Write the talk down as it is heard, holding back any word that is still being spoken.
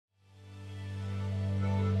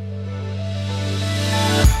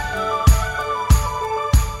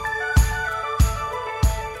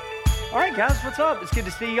up? It's good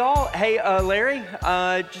to see y'all. Hey, Larry,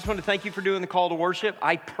 just want to thank you for doing the call to worship.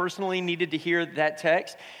 I personally needed to hear that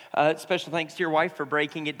text. Special thanks to your wife for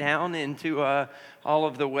breaking it down into all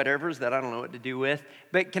of the whatevers that I don't know what to do with.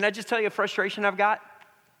 But can I just tell you a frustration I've got?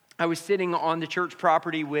 I was sitting on the church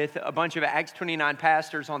property with a bunch of Acts 29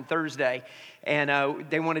 pastors on Thursday, and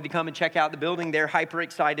they wanted to come and check out the building. They're hyper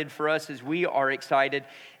excited for us as we are excited.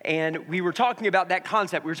 And we were talking about that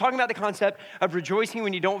concept. We were talking about the concept of rejoicing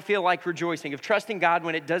when you don't feel like rejoicing, of trusting God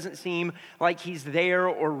when it doesn't seem like he's there,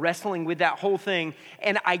 or wrestling with that whole thing.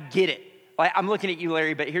 And I get it. Like, I'm looking at you,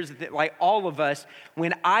 Larry, but here's the thing. Like, all of us,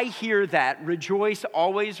 when I hear that, rejoice,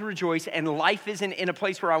 always rejoice, and life isn't in a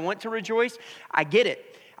place where I want to rejoice, I get it.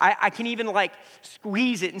 I can even like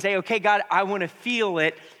squeeze it and say, okay, God, I want to feel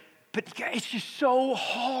it. But it's just so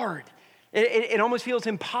hard. It almost feels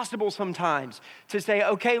impossible sometimes to say,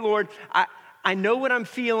 okay, Lord, I know what I'm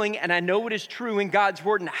feeling and I know what is true in God's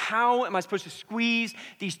word, and how am I supposed to squeeze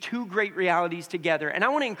these two great realities together? And I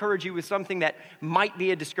want to encourage you with something that might be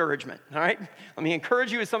a discouragement, all right? Let me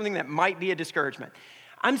encourage you with something that might be a discouragement.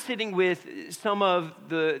 I'm sitting with some of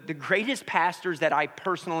the greatest pastors that I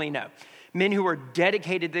personally know. Men who are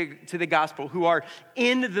dedicated to the gospel, who are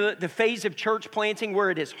in the phase of church planting where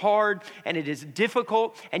it is hard and it is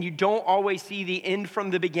difficult and you don't always see the end from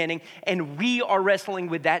the beginning. And we are wrestling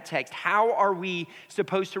with that text. How are we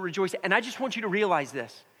supposed to rejoice? And I just want you to realize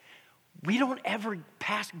this. We don't ever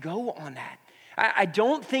pass go on that. I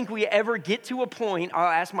don't think we ever get to a point, I'll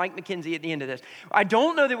ask Mike McKenzie at the end of this, I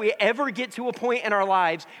don't know that we ever get to a point in our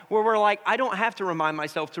lives where we're like, I don't have to remind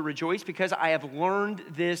myself to rejoice because I have learned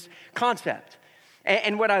this concept.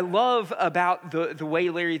 And what I love about the way,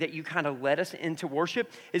 Larry, that you kind of led us into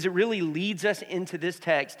worship is it really leads us into this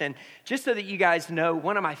text. And just so that you guys know,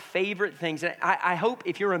 one of my favorite things, and I hope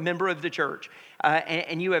if you're a member of the church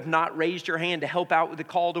and you have not raised your hand to help out with the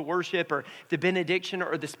call to worship or the benediction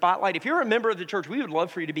or the spotlight, if you're a member of the church, we would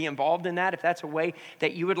love for you to be involved in that if that's a way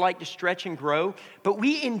that you would like to stretch and grow. But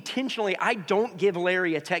we intentionally, I don't give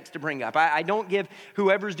Larry a text to bring up. I don't give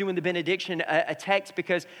whoever's doing the benediction a text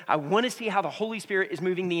because I want to see how the Holy Spirit is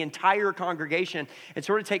moving the entire congregation and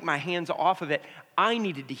sort of take my hands off of it. I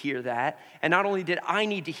needed to hear that. And not only did I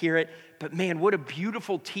need to hear it, but man, what a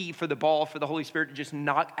beautiful tee for the ball for the Holy Spirit to just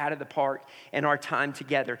knock out of the park in our time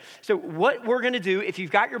together. So what we're going to do, if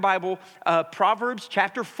you've got your Bible, Proverbs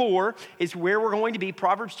chapter 4 is where we're going to be.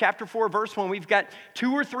 Proverbs chapter 4, verse 1. We've got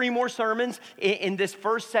 2 or 3 more sermons in this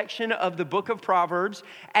first section of the book of Proverbs.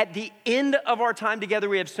 At the end of our time together,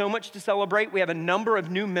 we have so much to celebrate. We have a number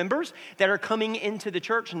of new members that are coming into the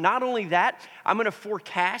church. Not only that, I'm going to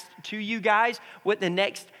forecast to you guys what the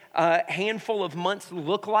next handful of months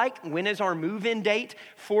look like. When is our move-in date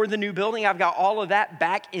for the new building? I've got all of that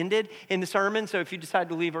back-ended in the sermon, so if you decide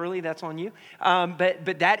to leave early, that's on you.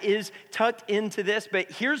 But that is tucked into this.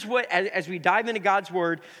 But here's what, as we dive into God's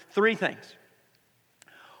word, 3 things.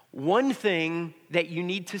 One thing that you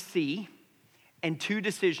need to see, and 2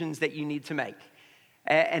 decisions that you need to make.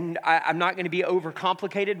 And I'm not going to be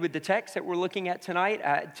overcomplicated with the text that we're looking at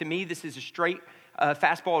tonight. To me, this is a straight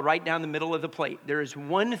fastball right down the middle of the plate. There is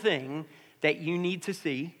one thing that you need to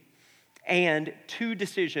see and 2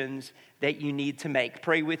 decisions that you need to make.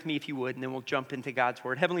 Pray with me if you would, and then we'll jump into God's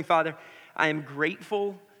word. Heavenly Father, I am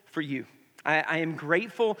grateful for you. I am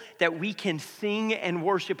grateful that we can sing and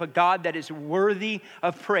worship a God that is worthy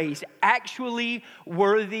of praise, actually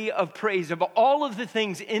worthy of praise. Of all of the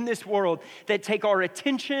things in this world that take our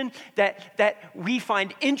attention, that we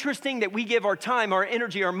find interesting, that we give our time, our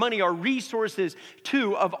energy, our money, our resources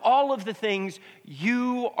to, of all of the things,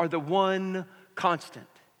 you are the one constant.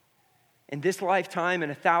 In this lifetime and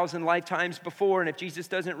 1,000 lifetimes before, and if Jesus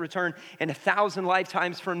doesn't return in 1,000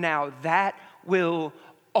 lifetimes from now, that will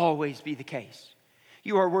always be the case.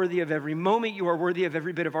 You are worthy of every moment. You are worthy of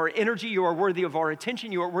every bit of our energy. You are worthy of our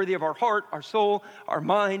attention. You are worthy of our heart, our soul, our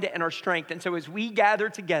mind, and our strength. And so as we gather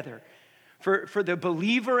together, for the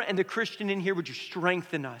believer and the Christian in here, would you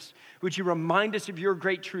strengthen us? Would you remind us of your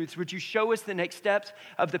great truths? Would you show us the next steps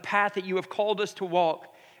of the path that you have called us to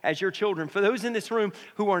walk as your children? For those in this room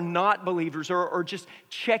who are not believers or just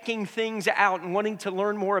checking things out and wanting to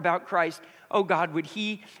learn more about Christ, oh God, would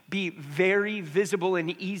he be very visible and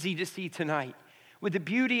easy to see tonight? Would the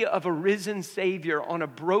beauty of a risen Savior on a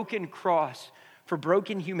broken cross for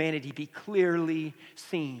broken humanity be clearly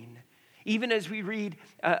seen? Even as we read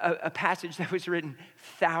a passage that was written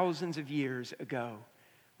thousands of years ago,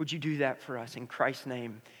 would you do that for us? In Christ's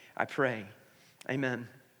name, I pray. Amen.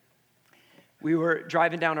 We were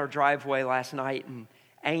driving down our driveway last night, and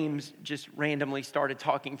Ames just randomly started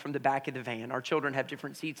talking from the back of the van. Our children have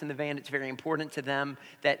different seats in the van. It's very important to them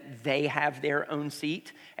that they have their own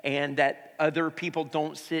seat and that other people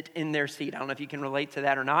don't sit in their seat. I don't know if you can relate to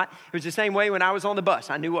that or not. It was the same way when I was on the bus.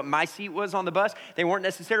 I knew what my seat was on the bus. They weren't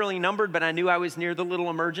necessarily numbered, but I knew I was near the little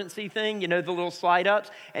emergency thing, you know, the little slide ups.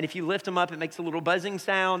 And if you lift them up, it makes a little buzzing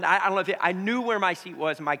sound. I don't know if I knew where my seat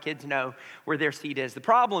was, and my kids know where their seat is. The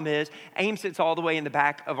problem is, Ames sits all the way in the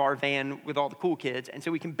back of our van with all the cool kids, and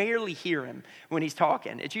so we can barely hear him when he's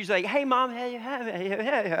talking. It's usually like, hey, Mom, hey.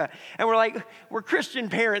 And we're like, we're Christian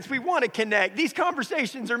parents. We want to connect. These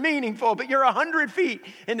conversations are meaningful, but you're 100 feet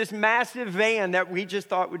in this massive van that we just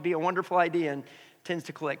thought would be a wonderful idea and tends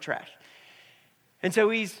to collect trash. And so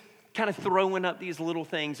he's kind of throwing up these little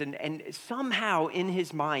things, and somehow in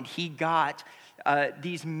his mind, he got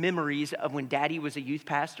these memories of when Daddy was a youth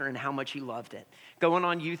pastor and how much he loved it. Going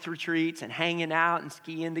on youth retreats and hanging out and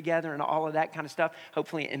skiing together and all of that kind of stuff.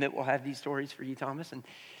 Hopefully Emmett will have these stories for you, Thomas. And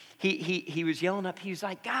he was yelling up, he was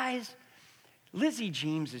like, guys, Lizzie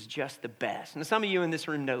James is just the best. And some of you in this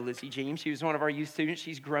room know Lizzie James. She was one of our youth students.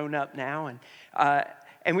 She's grown up now.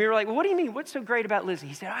 And we were like, well, what do you mean? What's so great about Lizzie?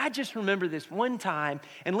 He said, I just remember this one time,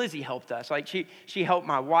 and Lizzie helped us. Like she helped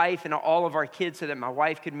my wife and all of our kids so that my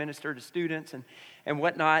wife could minister to students and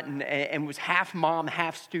whatnot, and was half mom,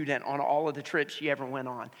 half student on all of the trips she ever went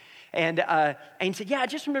on. And Ames said, yeah, I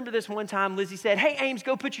just remember this one time. Lizzie said, hey, Ames,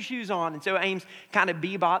 go put your shoes on. And so Ames kind of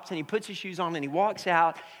bebops, and he puts his shoes on, and he walks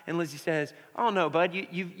out. And Lizzie says, oh, no, bud,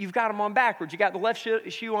 you've got them on backwards. You got the left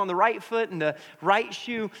shoe on the right foot and the right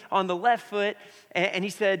shoe on the left foot. And he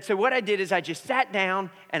said, so what I did is I just sat down,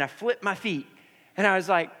 and I flipped my feet. And I was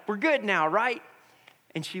like, we're good now, right?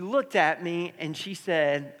 And she looked at me, and she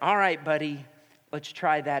said, all right, buddy, let's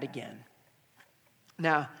try that again.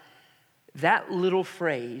 Now, that little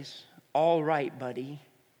phrase, all right, buddy,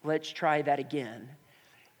 let's try that again,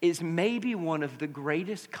 is maybe one of the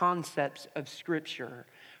greatest concepts of Scripture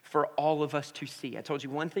for all of us to see. I told you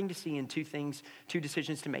one thing to see and two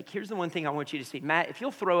decisions to make. Here's the one thing I want you to see. Matt, if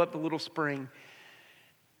you'll throw up the little spring.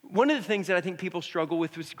 One of the things that I think people struggle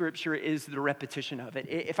with Scripture is the repetition of it.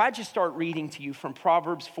 If I just start reading to you from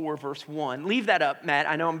Proverbs 4, verse 1, leave that up, Matt.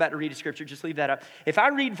 I know I'm about to read a scripture. Just leave that up. If I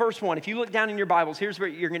read verse 1, if you look down in your Bibles, here's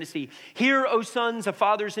what you're going to see. Hear, O sons, a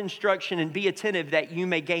father's instruction, and be attentive that you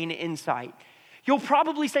may gain insight. You'll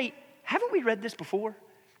probably say, haven't we read this before?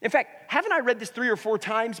 In fact, haven't I read this 3 or 4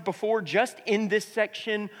 times before just in this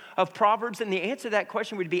section of Proverbs? And the answer to that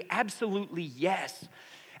question would be absolutely yes.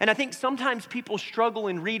 And I think sometimes people struggle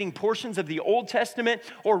in reading portions of the Old Testament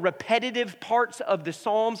or repetitive parts of the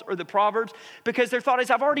Psalms or the Proverbs because their thought is,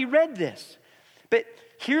 I've already read this. But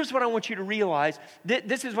here's what I want you to realize.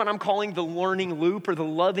 This is what I'm calling the learning loop or the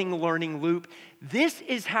loving learning loop. This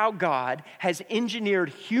is how God has engineered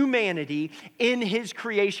humanity in his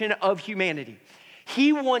creation of humanity.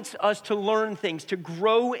 He wants us to learn things, to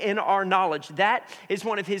grow in our knowledge. That is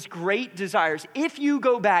one of his great desires. If you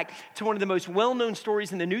go back to one of the most well-known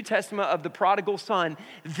stories in the New Testament of the prodigal son,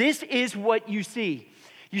 this is what you see.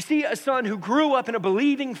 You see a son who grew up in a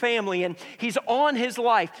believing family, and he's on his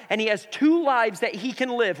life, and he has 2 lives that he can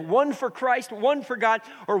live, one for Christ, one for God,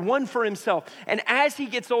 or one for himself. And as he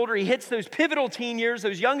gets older, he hits those pivotal teen years,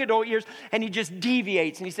 those young adult years, and he just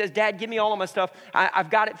deviates. And he says, Dad, give me all of my stuff. I've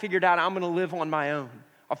got it figured out. I'm going to live on my own.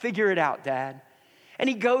 I'll figure it out, Dad. And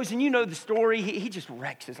he goes, and you know the story, he just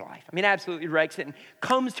wrecks his life. I mean, absolutely wrecks it and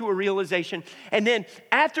comes to a realization. And then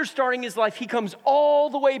after starting his life, he comes all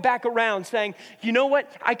the way back around saying, you know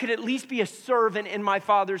what? I could at least be a servant in my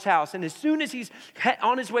father's house. And as soon as he's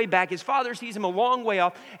on his way back, his father sees him a long way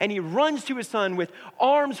off, and he runs to his son with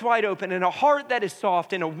arms wide open and a heart that is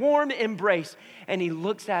soft and a warm embrace. And he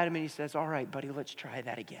looks at him and he says, all right, buddy, let's try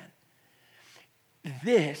that again.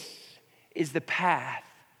 This is the path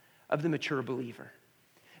of the mature believer.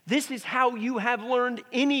 This is how you have learned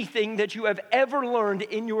anything that you have ever learned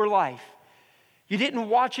in your life. You didn't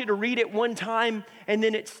watch it or read it one time and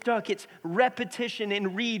then it stuck. It's repetition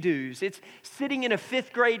and redos. It's sitting in a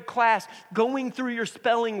 5th grade class going through your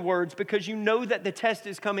spelling words because you know that the test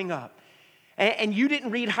is coming up. And you didn't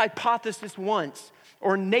read hypothesis once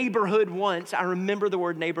or neighborhood once. I remember the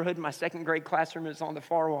word neighborhood in my 2nd grade classroom. It's on the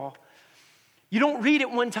far wall. You don't read it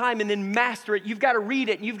one time and then master it. You've got to read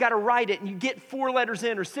it and you've got to write it and you get 4 letters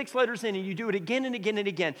in or 6 letters in and you do it again and again and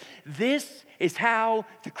again. This is how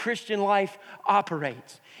the Christian life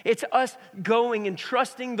operates. It's us going and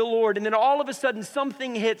trusting the Lord, and then all of a sudden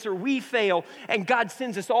something hits or we fail and God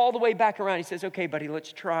sends us all the way back around. He says, okay, buddy,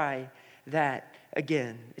 let's try that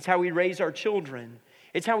again. It's how we raise our children.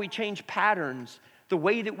 It's how we change patterns the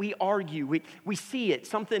way that we argue. We see it.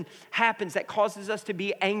 Something happens that causes us to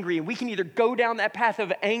be angry. And we can either go down that path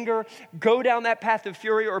of anger, go down that path of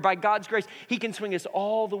fury, or by God's grace, he can swing us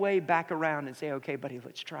all the way back around and say, okay, buddy,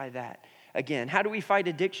 let's try that again. How do we fight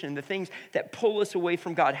addiction? The things that pull us away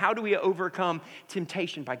from God. How do we overcome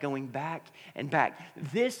temptation? By going back and back.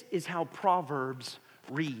 This is how Proverbs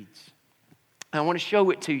reads. I want to show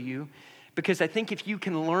it to you because I think if you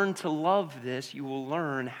can learn to love this, you will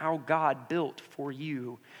learn how God built for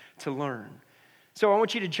you to learn. So I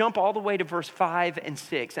want you to jump all the way to verse 5 and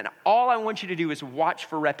 6. And all I want you to do is watch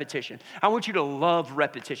for repetition. I want you to love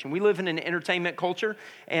repetition. We live in an entertainment culture,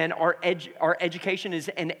 and our education is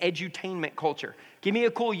an edutainment culture. Give me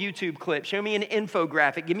a cool YouTube clip. Show me an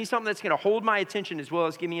infographic. Give me something that's going to hold my attention as well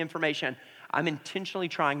as give me information. I'm intentionally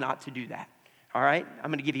trying not to do that. All right?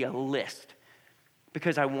 I'm going to give you a list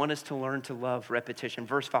because I want us to learn to love repetition.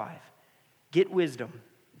 Verse 5, get wisdom,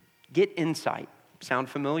 get insight. Sound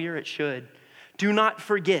familiar? It should. Do not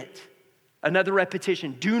forget. Another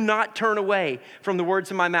repetition. Do not turn away from the words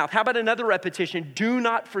of my mouth. How about another repetition? Do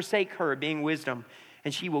not forsake her, being wisdom,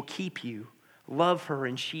 and she will keep you. Love her,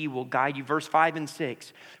 and she will guide you. Verse 5 and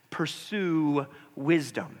 6, pursue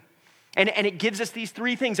wisdom. And it gives us these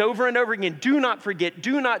three things over and over again. Do not forget,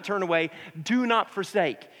 do not turn away, do not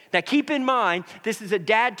forsake. Now keep in mind, this is a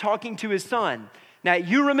dad talking to his son. Now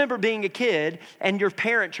you remember being a kid and your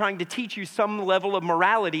parent trying to teach you some level of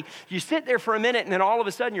morality. You sit there for a minute and then all of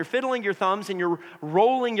a sudden you're fiddling your thumbs and you're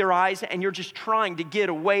rolling your eyes and you're just trying to get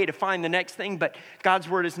away to find the next thing. But God's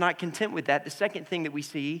word is not content with that. The second thing that we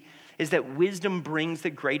see is that wisdom brings the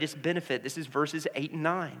greatest benefit. This is verses 8 and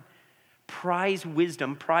 9. Prize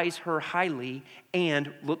wisdom, prize her highly,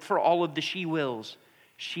 and look for all of the she wills.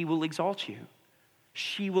 She will exalt you.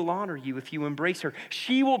 She will honor you if you embrace her.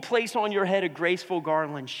 She will place on your head a graceful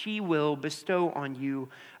garland. She will bestow on you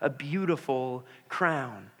a beautiful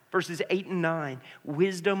crown. Verses 8 and 9,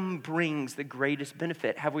 wisdom brings the greatest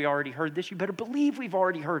benefit. Have we already heard this? You better believe we've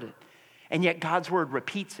already heard it. And yet God's word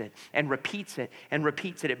repeats it and repeats it and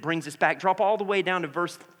repeats it. It brings us back. Drop all the way down to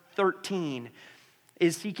verse 13.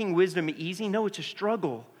 Is seeking wisdom easy? No, it's a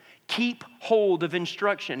struggle. Keep hold of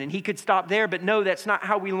instruction. And he could stop there, but no, that's not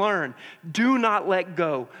how we learn. Do not let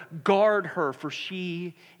go. Guard her, for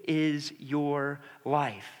she is your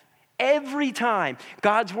life. Every time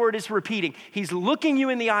God's word is repeating, he's looking you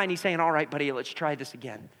in the eye and he's saying, all right, buddy, let's try this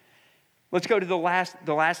again. Let's go to the last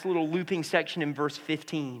little looping section in verse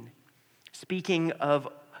 15. Speaking of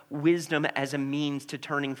wisdom as a means to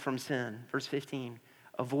turning from sin. Verse 15,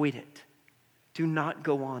 avoid it. Do not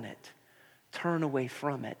go on it. Turn away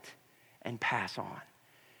from it and pass on.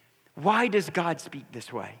 Why does God speak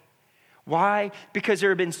this way? Why? Because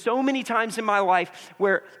there have been so many times in my life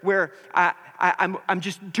where I'm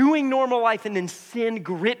just doing normal life and then sin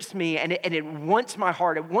grips me and it wants my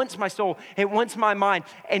heart, it wants my soul, it wants my mind.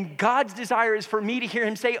 And God's desire is for me to hear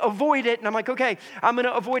him say, avoid it. And I'm like, okay, I'm going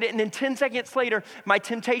to avoid it. And then 10 seconds later, my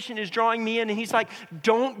temptation is drawing me in and he's like,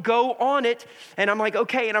 don't go on it. And I'm like,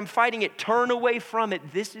 okay, and I'm fighting it. Turn away from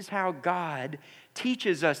it. This is how God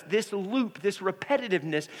teaches us. This loop, this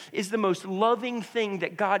repetitiveness is the most loving thing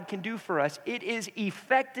that God can do for us. It is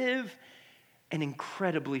effective and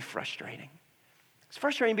incredibly frustrating. It's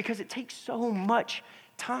frustrating because it takes so much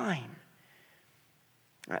time.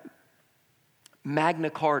 Magna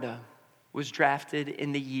Carta was drafted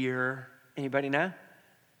in the year, anybody know?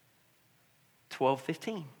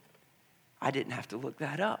 1215. I didn't have to look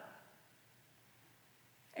that up.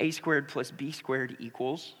 A squared plus B squared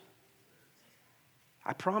equals,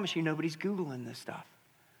 I promise you nobody's Googling this stuff.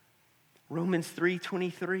 Romans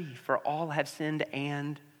 3:23, for all have sinned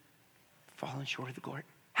and fallen short of the glory.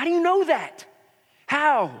 How do you know that?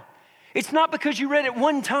 How? It's not because you read it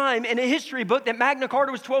one time in a history book that Magna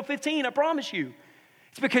Carta was 1215, I promise you.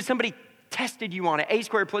 It's because somebody tested you on it, A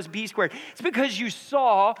squared plus B squared. It's because you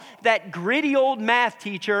saw that gritty old math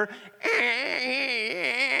teacher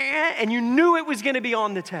and you knew it was going to be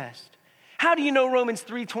on the test. How do you know Romans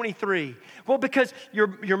 3:23? Well, because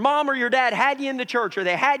your mom or your dad had you in the church, or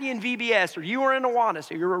they had you in VBS, or you were in Awana,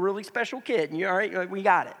 so you're a really special kid, and you're all right, we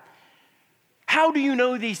got it. How do you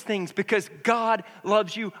know these things? Because God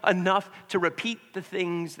loves you enough to repeat the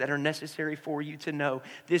things that are necessary for you to know.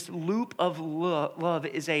 This loop of love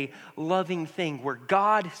is a loving thing where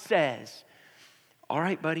God says, all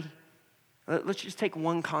right, buddy, let's just take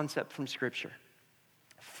one concept from Scripture.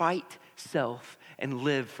 Fight self and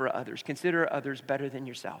live for others. Consider others better than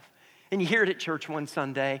yourself. And you hear it at church one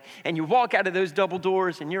Sunday, and you walk out of those double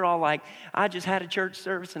doors, and you're all like, I just had a church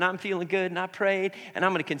service, and I'm feeling good, and I prayed, and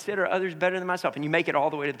I'm going to consider others better than myself. And you make it all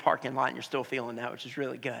the way to the parking lot, and you're still feeling that, which is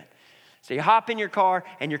really good. So you hop in your car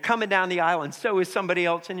and you're coming down the aisle and so is somebody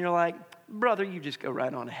else and you're like, brother, you just go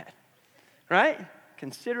right on ahead, right?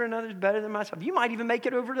 Considering others better than myself. You might even make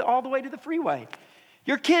it all the way to the freeway.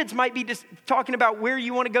 Your kids might be just talking about where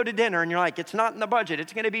you want to go to dinner and you're like, it's not in the budget.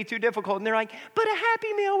 It's going to be too difficult. And they're like, but a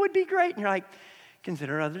Happy Meal would be great. And you're like,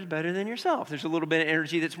 consider others better than yourself. There's a little bit of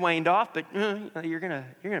energy that's waned off, but you're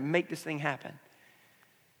gonna make this thing happen.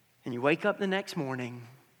 And you wake up the next morning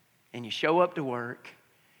and you show up to work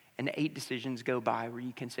and 8 decisions go by where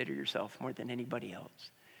you consider yourself more than anybody else.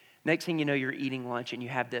 Next thing you know, you're eating lunch and you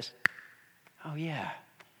have this, oh yeah,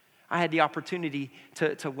 I had the opportunity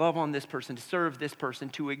to love on this person, to serve this person,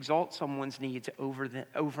 to exalt someone's needs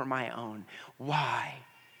over my own. Why?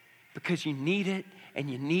 Because you need it, and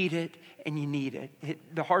you need it, and you need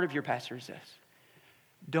it. The heart of your pastor is this.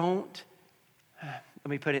 Let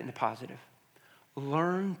me put it in the positive.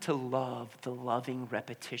 Learn to love the loving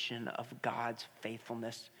repetition of God's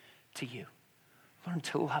faithfulness to you. Learn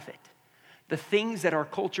to love it. The things that our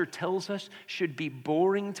culture tells us should be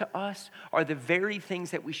boring to us are the very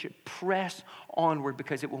things that we should press onward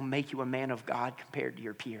because it will make you a man of God compared to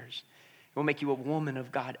your peers. It will make you a woman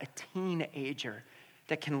of God, a teenager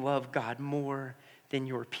that can love God more than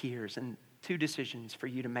your peers. And 2 decisions for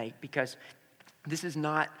you to make because this is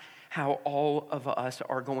not how all of us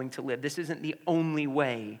are going to live. This isn't the only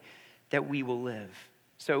way that we will live.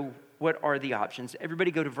 So what are the options?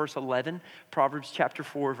 Everybody go to verse 11, Proverbs chapter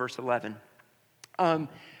 4, verse 11.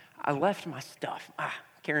 I left my stuff.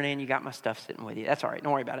 Karen Ann, you got my stuff sitting with you. That's all right.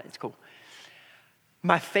 Don't worry about it. It's cool.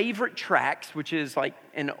 My favorite tracts, which is like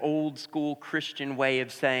an old school Christian way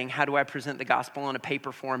of saying, how do I present the gospel in a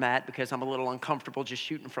paper format because I'm a little uncomfortable just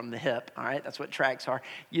shooting from the hip, all right? That's what tracts are.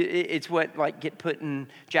 It's what like get put in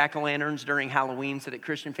jack-o'-lanterns during Halloween so that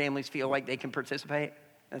Christian families feel like they can participate.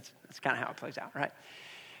 That's kind of how it plays out, right?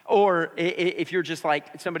 Or if you're just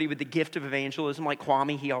like somebody with the gift of evangelism, like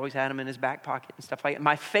Kwame, he always had them in his back pocket and stuff like that.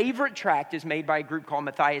 My favorite tract is made by a group called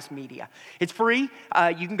Matthias Media. It's free.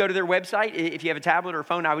 You can go to their website. If you have a tablet or a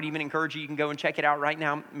phone, I would even encourage you can go and check it out right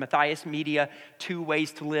now. Matthias Media, 2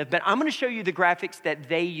 Ways to Live. But I'm going to show you the graphics that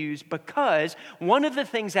they use because one of the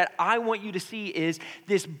things that I want you to see is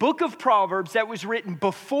this book of Proverbs that was written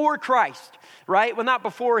before Christ, right? Well, not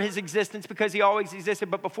before his existence because he always existed,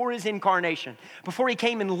 but before his incarnation, before he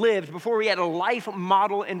came and lived, before we had a life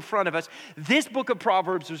model in front of us. This book of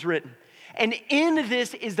Proverbs was written. And in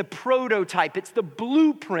this is the prototype. It's the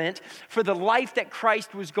blueprint for the life that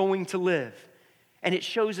Christ was going to live. And it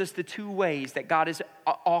shows us the 2 ways that God is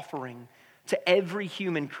offering to every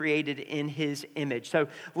human created in his image. So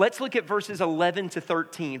let's look at verses 11 to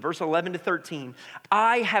 13. Verse 11 to 13.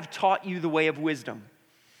 I have taught you the way of wisdom.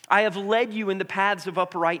 I have led you in the paths of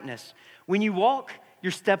uprightness. When you walk,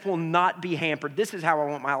 your step will not be hampered. This is how I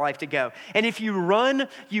want my life to go. And if you run,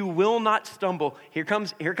 you will not stumble. Here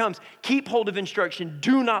comes. Keep hold of instruction.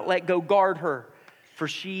 Do not let go. Guard her, for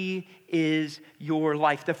she is your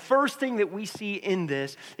life. The first thing that we see in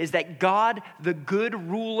this is that God, the good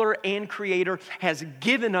ruler and creator, has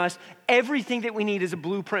given us everything that we need as a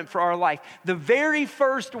blueprint for our life. The very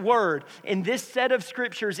first word in this set of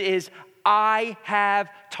scriptures is, I have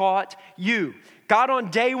taught you. God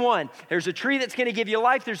on day 1, there's a tree that's going to give you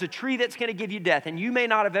life. There's a tree that's going to give you death. And you may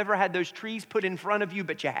not have ever had those trees put in front of you,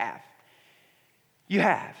 but you have. You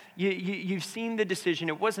have. You've seen the decision.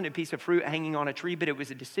 It wasn't a piece of fruit hanging on a tree, but it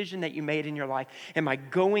was a decision that you made in your life. Am I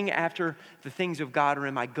going after the things of God or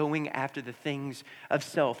am I going after the things of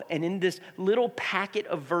self? And in this little packet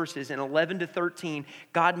of verses in 11 to 13,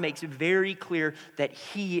 God makes it very clear that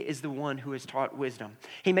he is the one who has taught wisdom.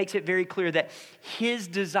 He makes it very clear that his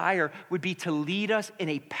desire would be to lead us in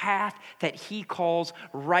a path that he calls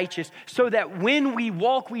righteous so that when we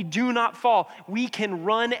walk, we do not fall. We can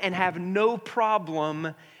run and have no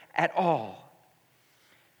problem at all.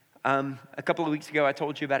 A couple of weeks ago, I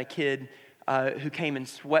told you about a kid who came and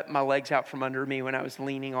swept my legs out from under me when I was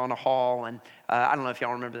leaning on a hall. And I don't know if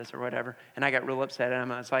y'all remember this or whatever. And I got real upset at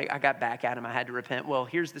him. I was like, I got back at him. I had to repent. Well,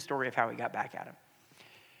 here's the story of how we got back at him.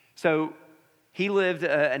 So he lived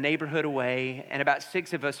a neighborhood away, and about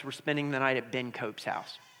 6 of us were spending the night at Ben Cope's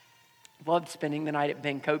house. Loved spending the night at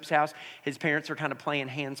Ben Cope's house. His parents were kind of playing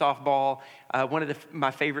hands-off ball. One of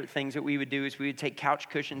my favorite things that we would do is we would take couch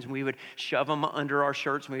cushions and we would shove them under our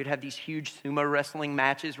shirts. And we would have these huge sumo wrestling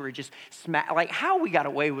matches where we just like how we got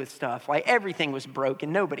away with stuff. Like everything was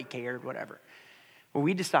broken. Nobody cared, whatever. Well,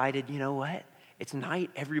 we decided, you know what? It's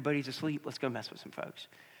night. Everybody's asleep. Let's go mess with some folks.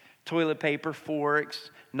 Toilet paper,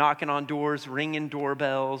 forks, knocking on doors, ringing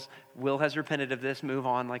doorbells. Will has repented of this. Move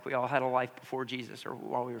on, like we all had a life before Jesus or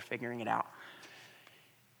while we were figuring it out.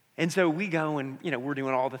 And so we go and, we're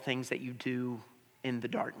doing all the things that you do in the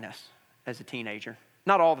darkness. as a teenager.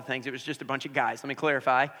 Not all the things, it was just a bunch of guys. Let me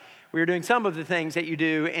clarify. We were doing some of the things that you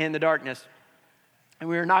do in the darkness. And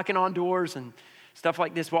we were knocking on doors and stuff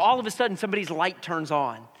like this. Well, all of a sudden, somebody's light turns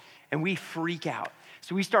on, and we freak out.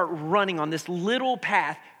 So we start running on this little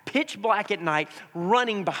path, pitch black at night,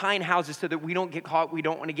 running behind houses so that we don't get caught. We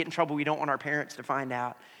don't want to get in trouble. We don't want our parents to find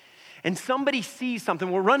out. And somebody sees something.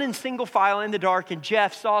 We're running single file in the dark, and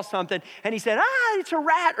Jeff saw something, and he said, it's a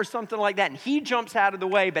rat or something like that. And he jumps out of the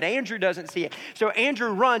way, but Andrew doesn't see it. So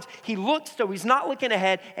Andrew runs. He looks, so he's not looking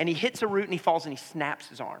ahead, and he hits a root, and he falls, and he snaps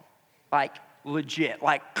his arm. Like, legit.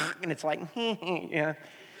 Like, and it's like, yeah.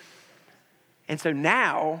 And so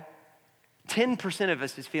now, 10% of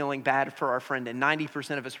us is feeling bad for our friend, and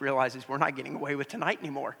 90% of us realizes we're not getting away with tonight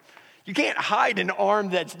anymore. You can't hide an arm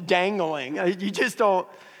that's dangling. You just don't.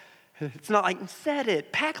 It's not like, set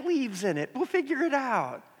it, pack leaves in it, we'll figure it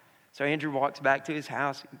out. So Andrew walks back to his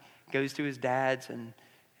house, goes to his dad's, and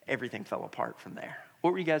everything fell apart from there. What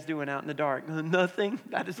were you guys doing out in the dark? Nothing.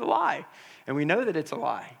 That is a lie. And we know that it's a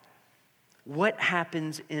lie. What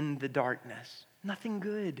happens in the darkness? Nothing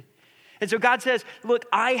good. And so God says, look,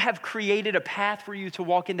 I have created a path for you to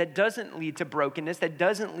walk in that doesn't lead to brokenness, that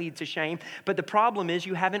doesn't lead to shame. But the problem is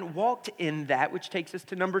you haven't walked in that, which takes us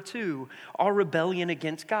to number 2, our rebellion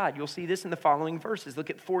against God. You'll see this in the following verses.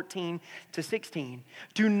 Look at 14 to 16.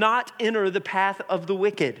 Do not enter the path of the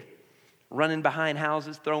wicked, running behind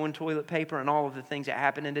houses, throwing toilet paper, and all of the things that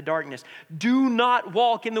happen in the darkness. Do not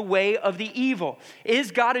walk in the way of the evil.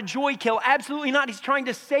 Is God a joy kill? Absolutely not. He's trying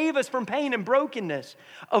to save us from pain and brokenness.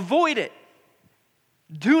 Avoid it.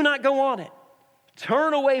 Do not go on it.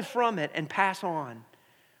 Turn away from it and pass on.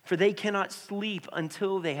 For they cannot sleep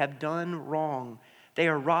until they have done wrong. They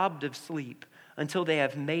are robbed of sleep until they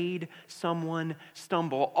have made someone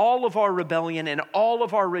stumble. All of our rebellion and all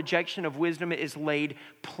of our rejection of wisdom is laid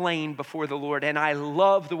plain before the Lord. And I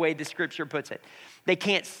love the way the scripture puts it. They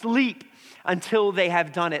can't sleep until they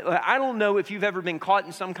have done it. I don't know if you've ever been caught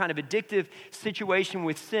in some kind of addictive situation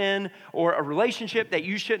with sin or a relationship that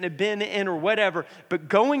you shouldn't have been in or whatever, but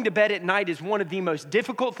going to bed at night is one of the most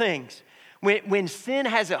difficult things. When sin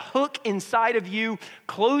has a hook inside of you,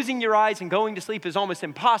 closing your eyes and going to sleep is almost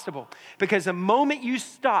impossible. Because the moment you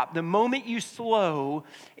stop, the moment you slow,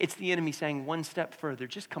 it's the enemy saying one step further.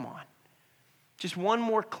 Just come on. Just one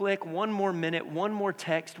more click, one more minute, one more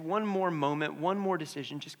text, one more moment, one more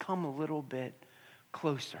decision. Just come a little bit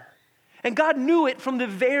closer. And God knew it from the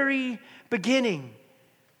very beginning.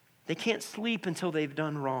 They can't sleep until they've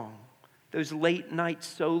done wrong. Those late night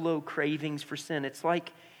solo cravings for sin. It's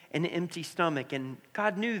like an empty stomach, and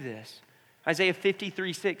God knew this. Isaiah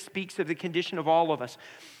 53:6 speaks of the condition of all of us.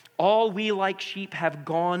 All we like sheep have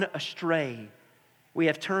gone astray. We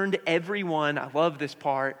have turned everyone, I love this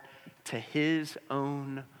part, to his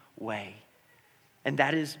own way. And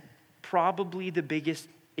that is probably the biggest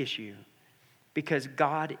issue, because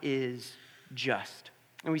God is just.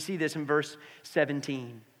 And we see this in verse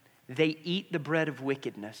 17. They eat the bread of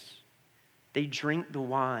wickedness. They drink the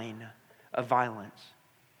wine of violence.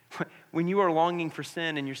 When you are longing for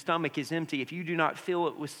sin and your stomach is empty, if you do not fill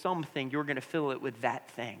it with something, you're going to fill it with that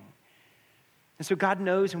thing. And so God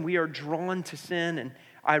knows, and we are drawn to sin. And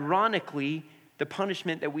ironically, the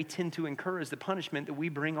punishment that we tend to incur is the punishment that we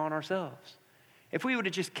bring on ourselves. If we would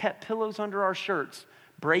have just kept pillows under our shirts,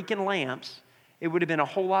 breaking lamps, it would have been a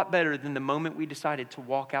whole lot better than the moment we decided to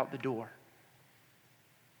walk out the door.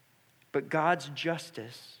 But God's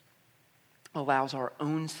justice allows our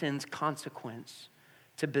own sin's consequence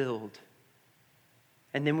to build.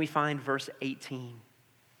 And then we find verse 18.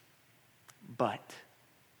 But.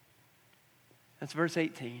 That's verse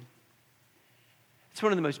 18. It's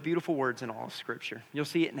one of the most beautiful words in all of Scripture. You'll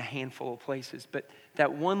see it in a handful of places, but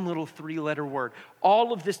that one little 3-letter word,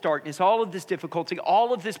 all of this darkness, all of this difficulty,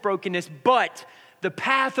 all of this brokenness, but the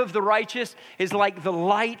path of the righteous is like the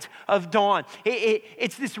light of dawn.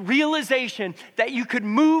 It's this realization that you could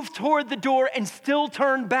move toward the door and still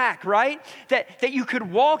turn back, right? That you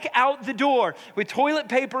could walk out the door with toilet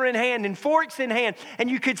paper in hand and forks in hand, and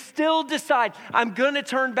you could still decide, I'm going to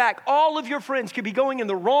turn back. All of your friends could be going in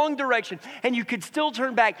the wrong direction, and you could still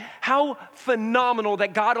turn back. How phenomenal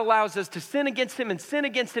that God allows us to sin against him and sin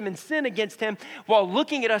against him and sin against him while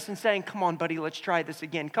looking at us and saying, come on, buddy, let's try this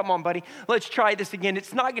again. Come on, buddy, let's try this again.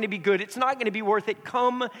 It's not going to be good. It's not going to be worth it.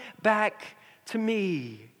 Come back to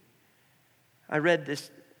me. I read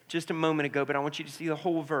this just a moment ago, but I want you to see the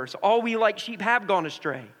whole verse. All we like sheep have gone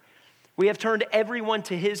astray. We have turned everyone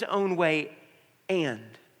to his own way, and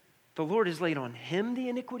the Lord has laid on him the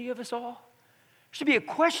iniquity of us all. There should be a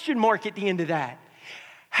question mark at the end of that.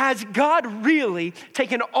 Has God really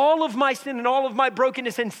taken all of my sin and all of my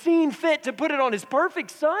brokenness and seen fit to put it on his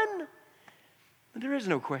perfect son? There is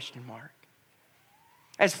no question mark.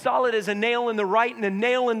 As solid as a nail in the right and a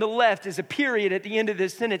nail in the left is a period at the end of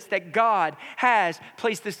this sentence that God has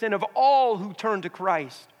placed the sin of all who turn to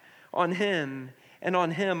Christ on him and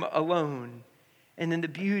on him alone. And then the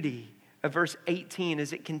beauty of verse 18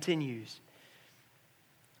 as it continues.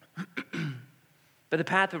 But the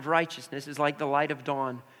path of righteousness is like the light of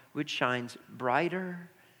dawn, which shines brighter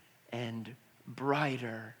and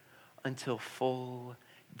brighter until full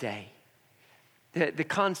day. The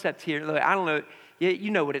concept here, I don't know,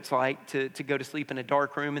 you know what it's like to go to sleep in a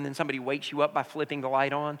dark room and then somebody wakes you up by flipping the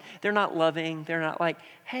light on. They're not loving. They're not like,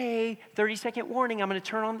 hey, 30-second warning, I'm going to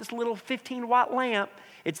turn on this little 15-watt lamp.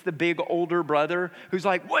 It's the big older brother who's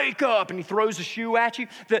like, wake up, and he throws a shoe at you.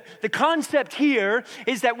 The concept here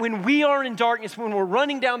is that when we are in darkness, when we're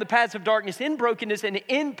running down the paths of darkness in brokenness and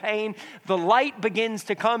in pain, the light begins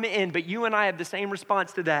to come in. But you and I have the same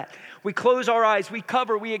response to that. We close our eyes, we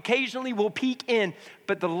cover, we occasionally will peek in,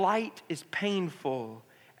 but the light is painful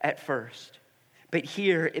at first. But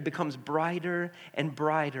here it becomes brighter and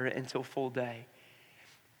brighter until full day.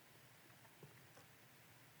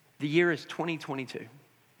 The year is 2022.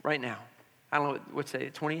 Right now. I don't know what's the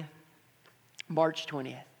 20th? March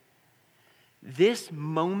 20th. This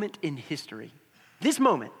moment in history, this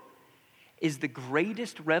moment is the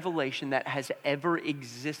greatest revelation that has ever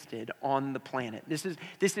existed on the planet. This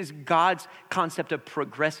is God's concept of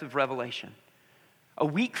progressive revelation. A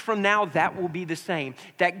week from now, that will be the same.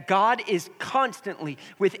 That God is constantly,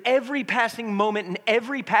 with every passing moment and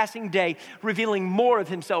every passing day, revealing more of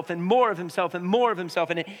himself and more of himself and more of himself.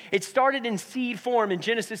 And it started in seed form in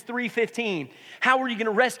Genesis 3:15. How are you going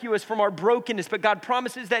to rescue us from our brokenness? But God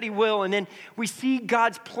promises that he will. And then we see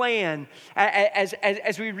God's plan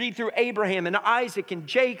as we read through Abraham and Isaac and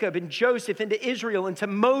Jacob and Joseph into Israel, into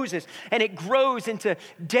Moses. And it grows into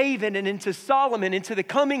David and into Solomon, into the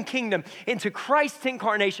coming kingdom, into Christ's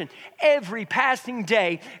incarnation. Every passing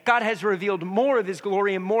day, God has revealed more of his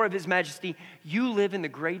glory and more of his majesty. You live in the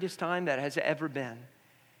greatest time that has ever been.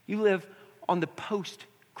 You live on the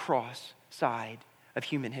post-cross side of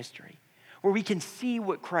human history, where we can see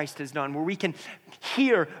what Christ has done, where we can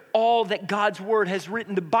hear all that God's word has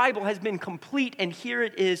written. The Bible has been complete, and here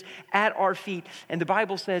it is at our feet. And the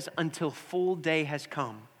Bible says, until full day has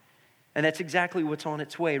come. And that's exactly what's on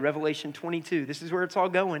its way. Revelation 22, this is where it's all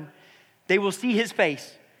going. They will see his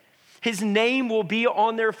face. His name will be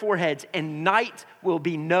on their foreheads, and night will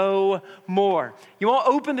be no more. You won't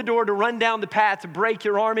open the door to run down the path to break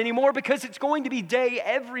your arm anymore, because it's going to be day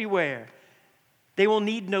everywhere. They will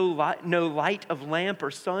need no light of lamp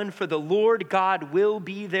or sun, for the Lord God will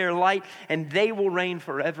be their light, and they will reign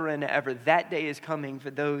forever and ever. That day is coming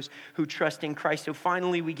for those who trust in Christ. So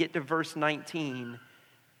finally we get to verse 19.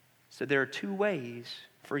 So there are two ways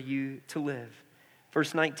for you to live.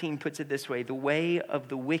 Verse 19 puts it this way: the way of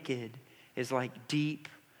the wicked is like deep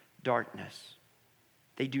darkness.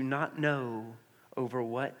 They do not know over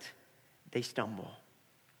what they stumble.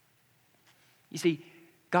 You see,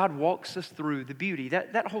 God walks us through the beauty.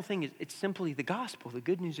 That whole thing is, it's simply the gospel, the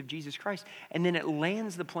good news of Jesus Christ. And then it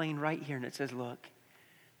lands the plane right here and it says, look,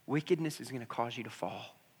 wickedness is going to cause you to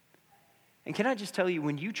fall. And can I just tell you,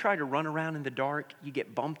 when you try to run around in the dark, you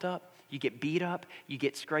get bumped up, you get beat up, you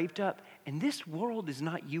get scraped up. And this world is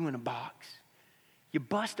not you in a box. You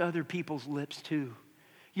bust other people's lips too.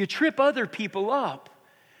 You trip other people up.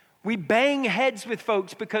 We bang heads with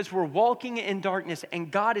folks because we're walking in darkness.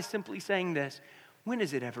 And God is simply saying this: when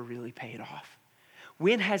has it ever really paid off?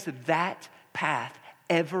 When has that path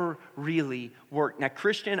ever really worked? Now,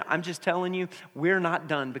 Christian, I'm just telling you, we're not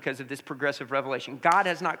done because of this progressive revelation. God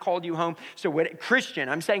has not called you home. So Christian,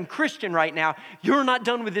 I'm saying Christian right now, you're not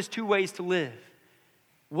done with this two ways to live.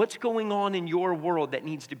 What's going on in your world that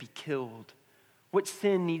needs to be killed? What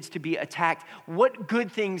sin needs to be attacked? What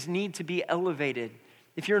good things need to be elevated?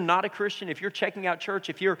 If you're not a Christian, if you're checking out church,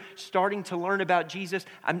 if you're starting to learn about Jesus,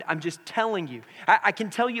 I'm just telling you. I can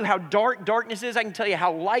tell you how dark darkness is. I can tell you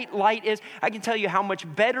how light is. I can tell you how much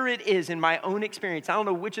better it is in my own experience. I don't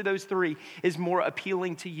know which of those three is more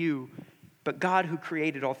appealing to you. But God, who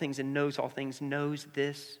created all things and knows all things, knows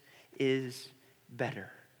this is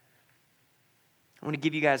better. I want to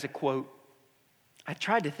give you guys a quote. I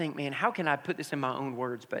tried to think, man, how can I put this in my own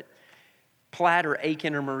words? But Platt or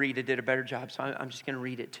Aiken or Marita did a better job, so I'm just going to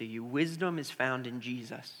read it to you. Wisdom is found in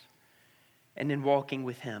Jesus and in walking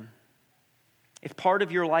with him. If part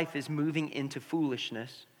of your life is moving into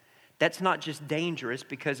foolishness, that's not just dangerous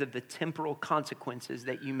because of the temporal consequences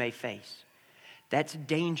that you may face. That's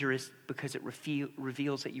dangerous because it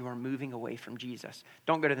reveals that you are moving away from Jesus.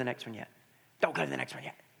 Don't go to the next one yet. Don't go to the next one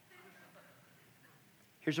yet.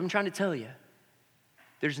 Here's what I'm trying to tell you.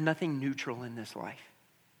 There's nothing neutral in this life.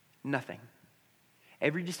 Nothing.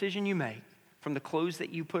 Every decision you make, from the clothes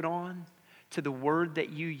that you put on, to the word that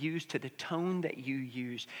you use, to the tone that you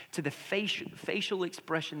use, to the facial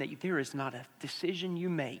expression there is not a decision you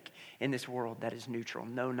make in this world that is neutral.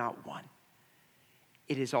 No, not one.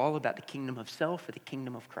 It is all about the kingdom of self or the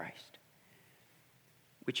kingdom of Christ.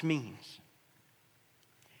 Which means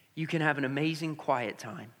you can have an amazing quiet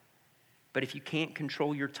time, but if you can't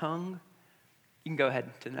control your tongue, you can go ahead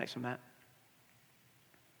to the next one, Matt.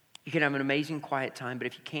 You can have an amazing quiet time, but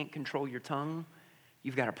if you can't control your tongue,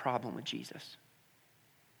 you've got a problem with Jesus.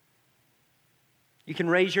 You can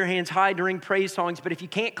raise your hands high during praise songs, but if you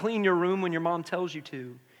can't clean your room when your mom tells you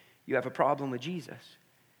to, you have a problem with Jesus.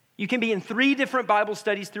 You can be in 3 different Bible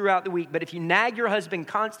studies throughout the week, but if you nag your husband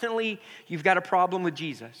constantly, you've got a problem with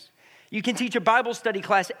Jesus. You can teach a Bible study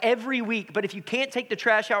class every week, but if you can't take the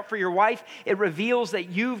trash out for your wife, it reveals that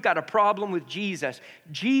you've got a problem with Jesus.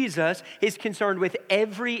 Jesus is concerned with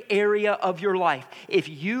every area of your life. If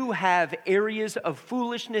you have areas of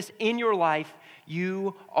foolishness in your life,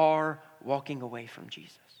 you are walking away from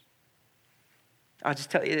Jesus. I'll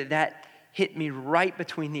just tell you that hit me right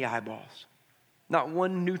between the eyeballs. Not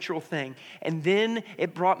one neutral thing. And then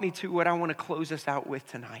it brought me to what I want to close us out with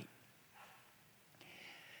tonight.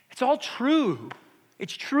 It's all true.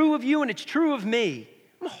 It's true of you and it's true of me.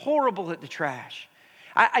 I'm horrible at the trash.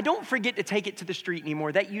 I don't forget to take it to the street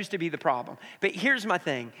anymore. That used to be the problem. But here's my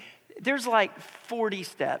thing. There's like 40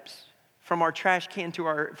 steps from our trash can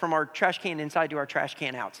from our trash can inside to our trash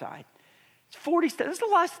can outside. It's 40 steps. That's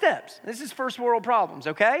a lot of steps. This is first world problems,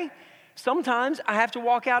 okay? Sometimes I have to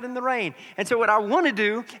walk out in the rain. And so what I want to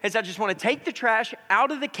do is I just want to take the trash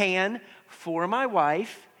out of the can for my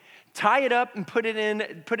wife, tie it up and put it in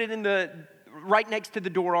the right next to the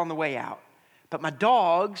door on the way out. But my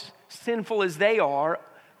dogs, sinful as they are,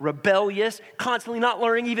 rebellious, constantly not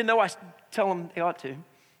learning, even though I tell them they ought to. I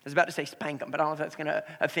was about to say spank them, but I don't know if that's going to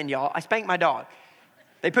offend y'all. I spank my dog.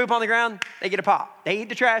 They poop on the ground, they get a pop. They eat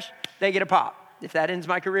the trash, they get a pop. If that ends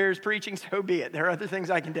my career as preaching, so be it. There are other things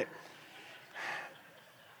I can do.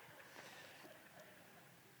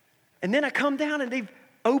 And then I come down and they've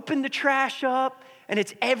opened the trash up and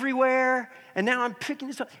it's everywhere. And now I'm picking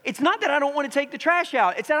this up. It's not that I don't want to take the trash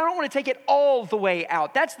out. It's that I don't want to take it all the way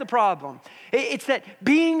out. That's the problem. It's that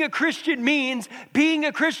being a Christian means being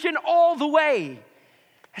a Christian all the way.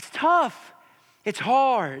 It's tough. It's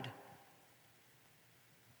hard.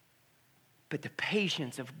 But the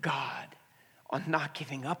patience of God on not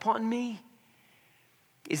giving up on me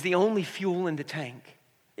is the only fuel in the tank.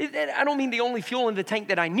 I don't mean the only fuel in the tank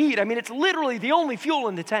that I need. I mean, it's literally the only fuel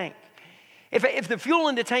in the tank. If the fuel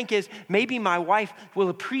in the tank is maybe my wife will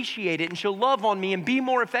appreciate it and she'll love on me and be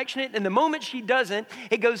more affectionate, and the moment she doesn't,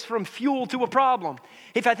 it goes from fuel to a problem.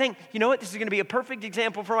 If I think, you know what, this is going to be a perfect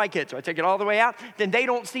example for my kids, so I take it all the way out, then they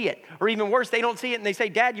don't see it. Or even worse, they don't see it and they say,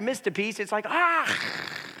 Dad, you missed a piece. It's like,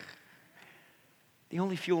 The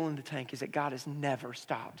only fuel in the tank is that God has never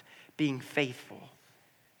stopped being faithful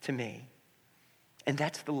to me. And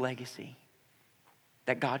that's the legacy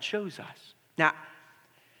that God shows us. Now,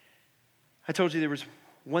 I told you there was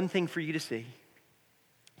one thing for you to see,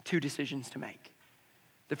 2 decisions to make.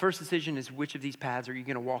 The first decision is, which of these paths are you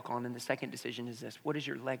going to walk on? And the second decision is this: what is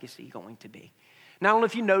your legacy going to be? Now, I don't know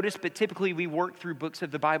if you noticed, but typically we work through books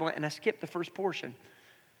of the Bible, and I skipped the first portion.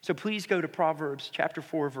 So please go to Proverbs chapter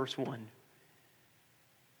 4, verse 1.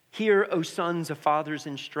 Hear, O sons, a father's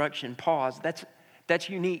instruction. Pause. That's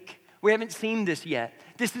unique. We haven't seen this yet.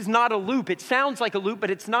 This is not a loop. It sounds like a loop, but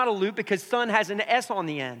it's not a loop because son has an S on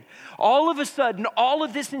the end. All of a sudden, all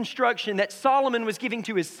of this instruction that Solomon was giving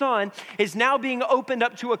to his son is now being opened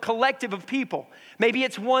up to a collective of people. Maybe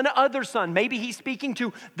it's one other son. Maybe he's speaking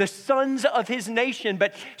to the sons of his nation,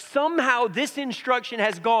 but somehow this instruction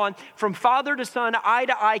has gone from father to son, eye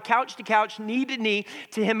to eye, couch to couch, knee to knee,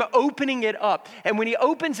 to him opening it up. And when he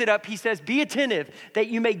opens it up, he says, be attentive that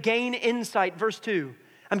you may gain insight. Verse 2.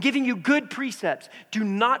 I'm giving you good precepts. Do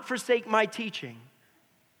not forsake my teaching.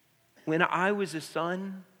 When I was a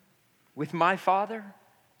son with my father,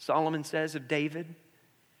 Solomon says of David,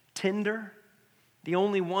 tender, the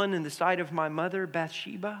only one in the sight of my mother,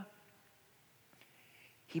 Bathsheba,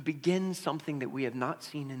 he begins something that we have not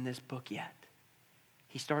seen in this book yet.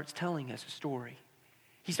 He starts telling us a story.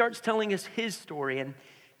 He starts telling us his story. And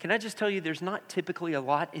can I just tell you, there's not typically a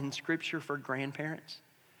lot in Scripture for grandparents.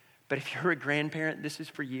 But if you're a grandparent, this is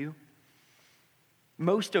for you.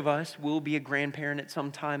 Most of us will be a grandparent at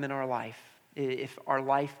some time in our life. If our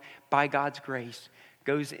life, by God's grace,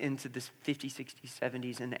 goes into the 50s, 60s,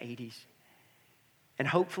 70s, and 80s. And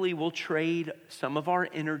hopefully we'll trade some of our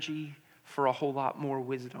energy for a whole lot more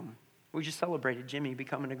wisdom We just celebrated Jimmy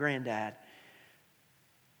becoming a granddad.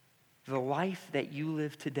 The life that you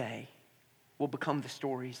live today will become the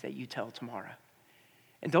stories that you tell tomorrow.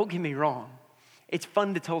 And don't get me wrong, it's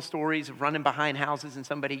fun to tell stories of running behind houses and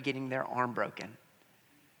somebody getting their arm broken.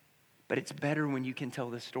 But it's better when you can tell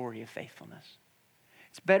the story of faithfulness.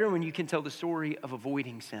 It's better when you can tell the story of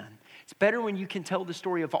avoiding sin. It's better when you can tell the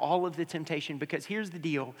story of all of the temptation, because here's the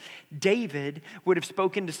deal. David would have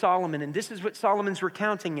spoken to Solomon, and this is what Solomon's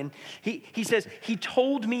recounting. And he says, he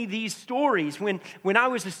told me these stories when I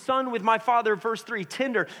was a son with my father, verse 3,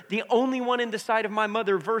 tender, the only one in the sight of my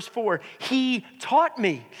mother, verse 4. He taught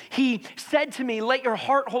me. He said to me, let your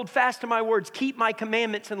heart hold fast to my words, keep my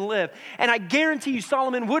commandments and live. And I guarantee you,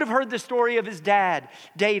 Solomon would have heard the story of his dad,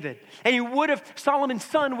 David. And Solomon's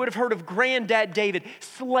son would have heard of granddad David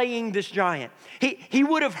slaying this giant. He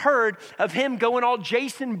would have heard of him going all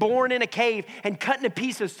Jason Bourne in a cave and cutting a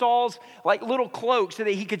piece of Saul's like little cloak so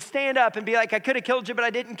that he could stand up and be like, I could have killed you, but I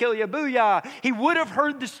didn't kill you. Booyah. He would have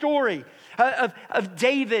heard the story of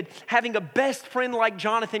David having a best friend like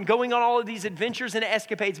Jonathan, going on all of these adventures and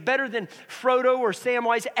escapades, better than Frodo or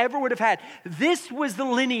Samwise ever would have had. This was the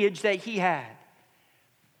lineage that he had.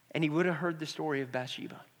 And he would have heard the story of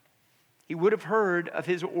Bathsheba. He would have heard of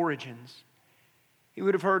his origins. He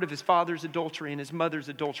would have heard of his father's adultery and his mother's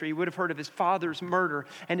adultery. He would have heard of his father's murder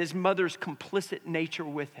and his mother's complicit nature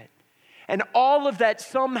with it. And all of that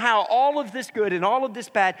somehow, all of this good and all of this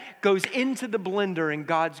bad goes into the blender in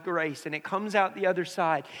God's grace, and it comes out the other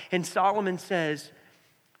side. And Solomon says,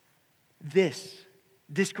 this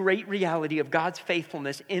great reality of God's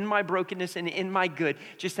faithfulness in my brokenness and in my good,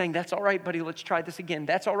 just saying, that's all right, buddy, let's try this again.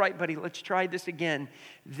 That's all right, buddy, let's try this again.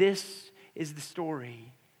 This is the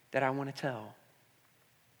story that I want to tell.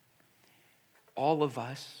 All of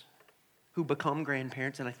us who become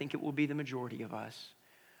grandparents, and I think it will be the majority of us,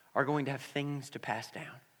 are going to have things to pass down.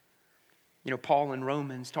 You know, Paul in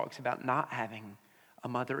Romans talks about not having a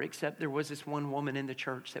mother, except there was this one woman in the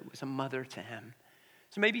church that was a mother to him.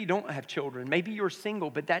 So maybe you don't have children, maybe you're single,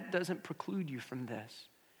 but that doesn't preclude you from this.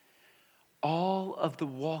 All of the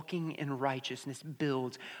walking in righteousness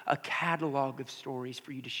builds a catalog of stories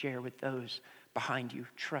for you to share with those behind you,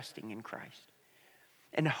 trusting in Christ.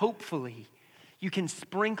 And hopefully, you can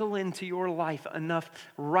sprinkle into your life enough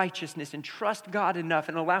righteousness and trust God enough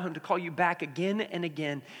and allow Him to call you back again and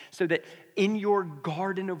again, so that in your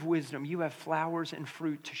garden of wisdom, you have flowers and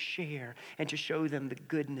fruit to share and to show them the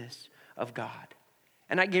goodness of God.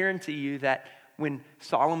 And I guarantee you that when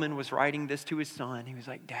Solomon was writing this to his son, he was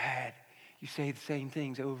like, Dad, you say the same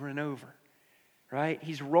things over and over, right?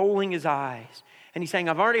 He's rolling his eyes and he's saying,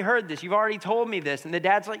 I've already heard this. You've already told me this. And the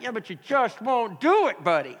dad's like, yeah, but you just won't do it,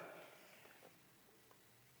 buddy.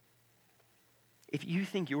 If you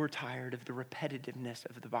think you're tired of the repetitiveness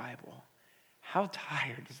of the Bible, how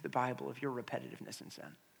tired is the Bible of your repetitiveness in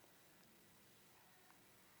sin?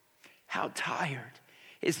 How tired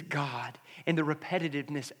is God in the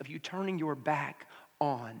repetitiveness of you turning your back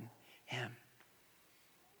on Him?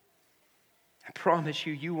 I promise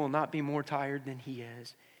you, you will not be more tired than He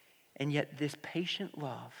is. And yet this patient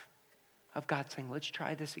love of God saying, let's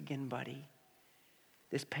try this again, buddy.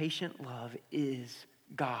 This patient love is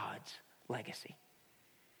God's legacy.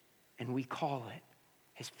 And we call it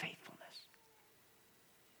His faithfulness.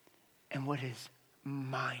 And what is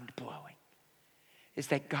mind-blowing is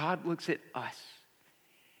that God looks at us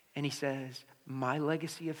and He says, my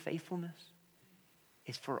legacy of faithfulness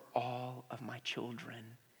is for all of my children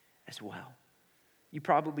as well. You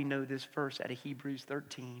probably know this verse out of Hebrews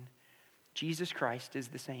 13. Jesus Christ is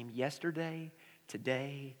the same yesterday,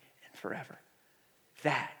 today, and forever.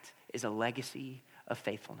 That is a legacy of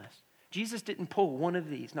faithfulness. Jesus didn't pull one of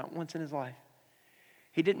these, not once in His life.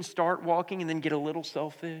 He didn't start walking and then get a little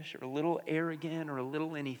selfish or a little arrogant or a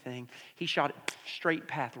little anything. He shot a straight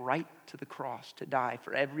path right to the cross to die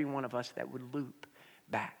for every one of us that would loop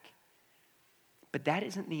back. But that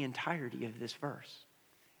isn't the entirety of this verse.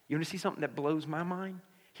 You want to see something that blows my mind?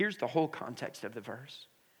 Here's the whole context of the verse.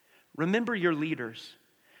 Remember your leaders,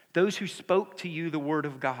 those who spoke to you the word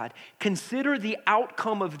of God. Consider the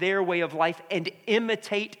outcome of their way of life and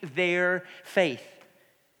imitate their faith.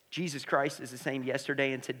 Jesus Christ is the same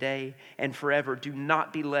yesterday and today and forever. Do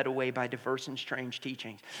not be led away by diverse and strange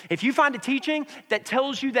teachings. If you find a teaching that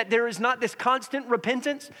tells you that there is not this constant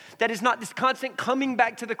repentance, that is not this constant coming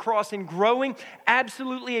back to the cross and growing,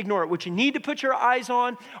 absolutely ignore it. What you need to put your eyes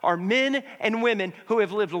on are men and women who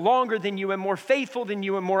have lived longer than you and more faithful than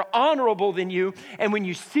you and more honorable than you. And when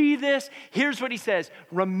you see this, here's what he says: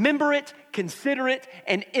 remember it, consider it,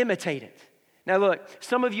 and imitate it. Now look,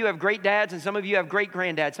 some of you have great dads and some of you have great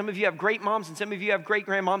granddads. Some of you have great moms and some of you have great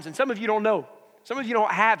grandmoms, and some of you don't know. Some of you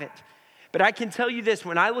don't have it. But I can tell you this,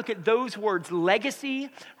 when I look at those words, legacy,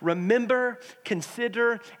 remember,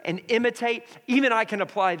 consider, and imitate, even I can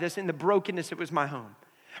apply this in the brokenness that was my home.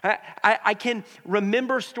 I can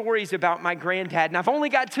remember stories about my granddad, and I've only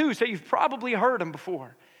got two, so you've probably heard them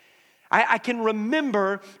before. I can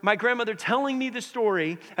remember my grandmother telling me the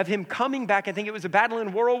story of him coming back. I think it was a battle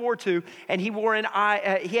in World War II, and he wore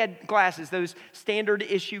he had glasses, those standard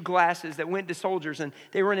issue glasses that went to soldiers, and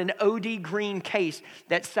they were in an OD green case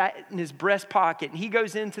that sat in his breast pocket. And he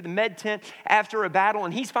goes into the med tent after a battle,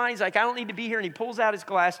 and he's fine. He's like, I don't need to be here. And he pulls out his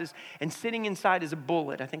glasses, and sitting inside is a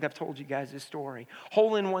bullet. I think I've told you guys this story.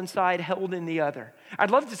 Hole in one side, held in the other.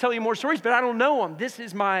 I'd love to tell you more stories, but I don't know them. This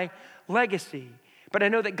is my legacy. But I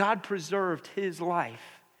know that God preserved his life.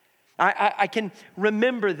 I can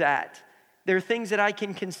remember that. There are things that I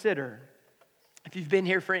can consider. If you've been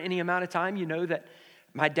here for any amount of time, you know that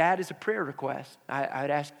my dad is a prayer request. I'd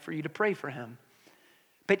ask for you to pray for him.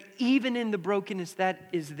 But even in the brokenness that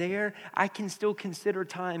is there, I can still consider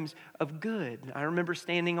times of good. I remember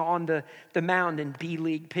standing on the mound in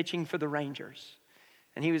B-League pitching for the Rangers.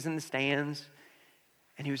 And he was in the stands,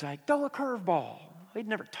 and he was like, throw a curveball. He'd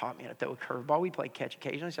never taught me how to throw a curveball. We played catch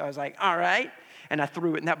occasionally, so I was like, all right. And I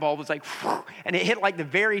threw it, and that ball was like, whew, and it hit like the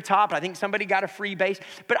very top. I think somebody got a free base.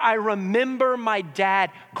 But I remember my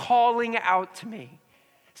dad calling out to me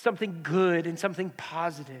something good and something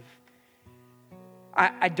positive.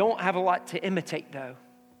 I don't have a lot to imitate, though.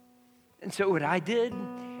 And so what I did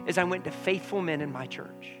is I went to faithful men in my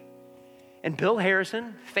church. And Bill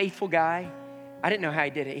Harrison, faithful guy, I didn't know how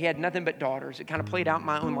he did it. He had nothing but daughters. It kind of played out in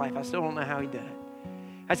my own life. I still don't know how he did it.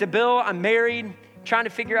 I said, Bill, I'm married, trying to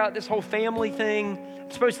figure out this whole family thing.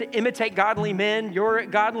 I'm supposed to imitate godly men. You're a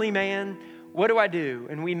godly man. What do I do?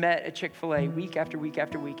 And we met at Chick-fil-A week after week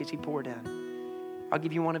after week as he poured in. I'll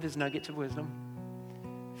give you one of his nuggets of wisdom.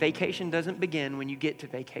 Vacation doesn't begin when you get to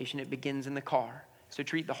vacation. It begins in the car. So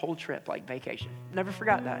treat the whole trip like vacation. Never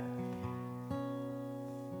forgot that.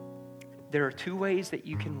 There are two ways that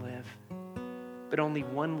you can live, but only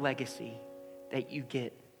one legacy that you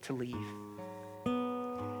get to leave.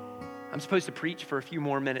 I'm supposed to preach for a few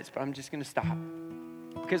more minutes, but I'm just going to stop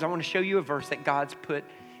because I want to show you a verse that God's put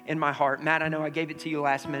in my heart. Matt, I know I gave it to you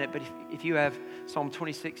last minute, but if you have Psalm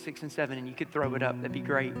 26, 6, and 7, and you could throw it up, that'd be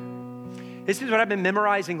great. This is what I've been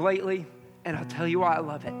memorizing lately, and I'll tell you why I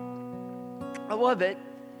love it. I love it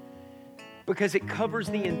because it covers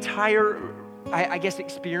the entire, I guess,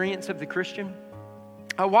 experience of the Christian.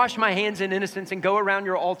 I wash my hands in innocence and go around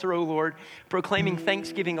your altar, O Lord, proclaiming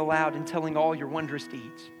thanksgiving aloud and telling all your wondrous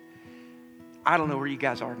deeds. I don't know where you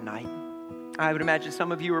guys are tonight. I would imagine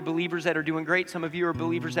some of you are believers that are doing great. Some of you are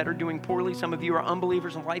believers that are doing poorly. Some of you are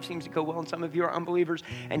unbelievers and life seems to go well. And some of you are unbelievers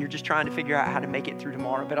and you're just trying to figure out how to make it through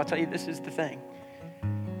tomorrow. But I'll tell you, this is the thing.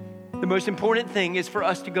 The most important thing is for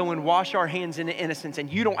us to go and wash our hands in innocence.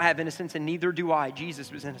 And you don't have innocence and neither do I.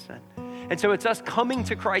 Jesus was innocent. And so it's us coming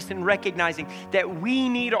to Christ and recognizing that we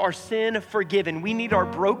need our sin forgiven. We need our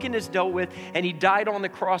brokenness dealt with, and he died on the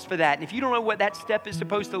cross for that. And if you don't know what that step is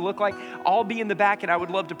supposed to look like, I'll be in the back and I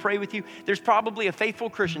would love to pray with you. There's probably a faithful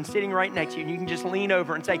Christian sitting right next to you, and you can just lean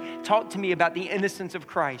over and say, talk to me about the innocence of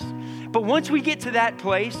Christ. But once we get to that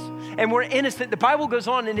place and we're innocent, the Bible goes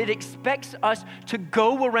on and it expects us to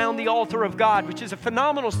go around the altar of God, which is a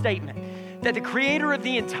phenomenal statement. That the creator of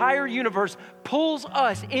the entire universe pulls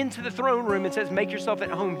us into the throne room and says, make yourself at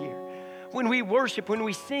home here. When we worship, when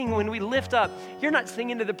we sing, when we lift up, you're not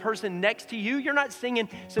singing to the person next to you. You're not singing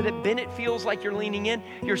so that Bennett feels like you're leaning in.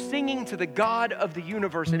 You're singing to the God of the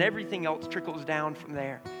universe, and everything else trickles down from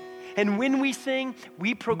there. And when we sing,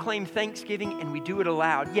 we proclaim thanksgiving and we do it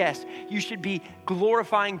aloud. Yes, you should be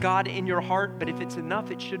glorifying God in your heart, but if it's enough,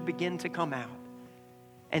 it should begin to come out.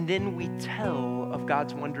 And then we tell of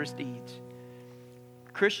God's wondrous deeds.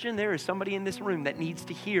 Christian, there is somebody in this room that needs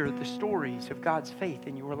to hear the stories of God's faith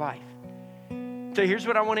in your life. So here's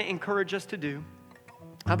what I want to encourage us to do.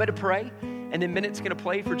 I'm going to pray, and then Bennett's going to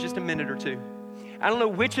play for just a minute or two. I don't know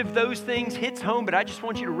which of those things hits home, but I just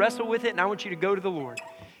want you to wrestle with it, and I want you to go to the Lord.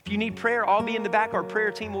 If you need prayer, I'll be in the back. Our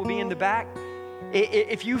prayer team will be in the back.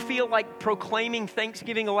 If you feel like proclaiming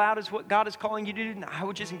thanksgiving aloud is what God is calling you to do, I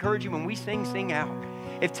would just encourage you, when we sing, sing out.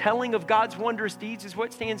 If telling of God's wondrous deeds is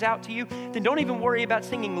what stands out to you, then don't even worry about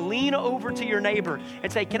singing. Lean over to your neighbor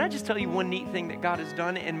and say, can I just tell you one neat thing that God has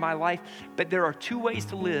done in my life? But there are two ways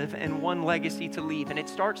to live and one legacy to leave, and it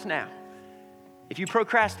starts now. If you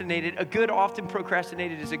procrastinated, a good often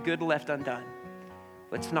procrastinated is a good left undone.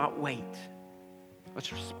 Let's not wait.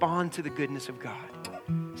 Let's respond to the goodness of God.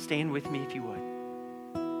 Stand with me if you would.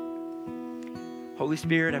 Holy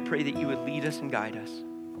Spirit, I pray that you would lead us and guide us.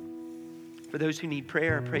 For those who need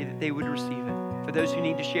prayer, I pray that they would receive it. For those who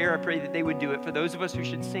need to share, I pray that they would do it. For those of us who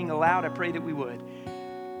should sing aloud, I pray that we would.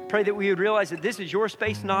 Pray that we would realize that this is your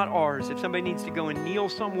space, not ours. If somebody needs to go and kneel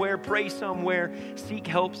somewhere, pray somewhere, seek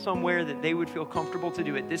help somewhere, that they would feel comfortable to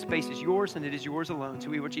do it. This space is yours and it is yours alone, so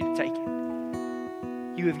we want you to take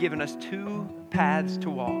it. You have given us two paths to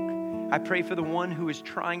walk. I pray for the one who is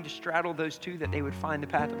trying to straddle those two, that they would find the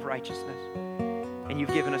path of righteousness. And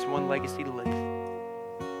you've given us one legacy to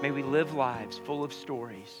live. May we live lives full of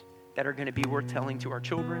stories that are going to be worth telling to our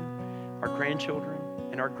children, our grandchildren,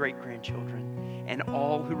 and our great-grandchildren, and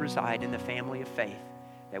all who reside in the family of faith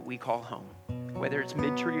that we call home, whether it's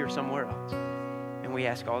Midtree or somewhere else. And we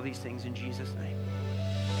ask all these things in Jesus' name.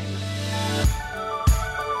 Amen.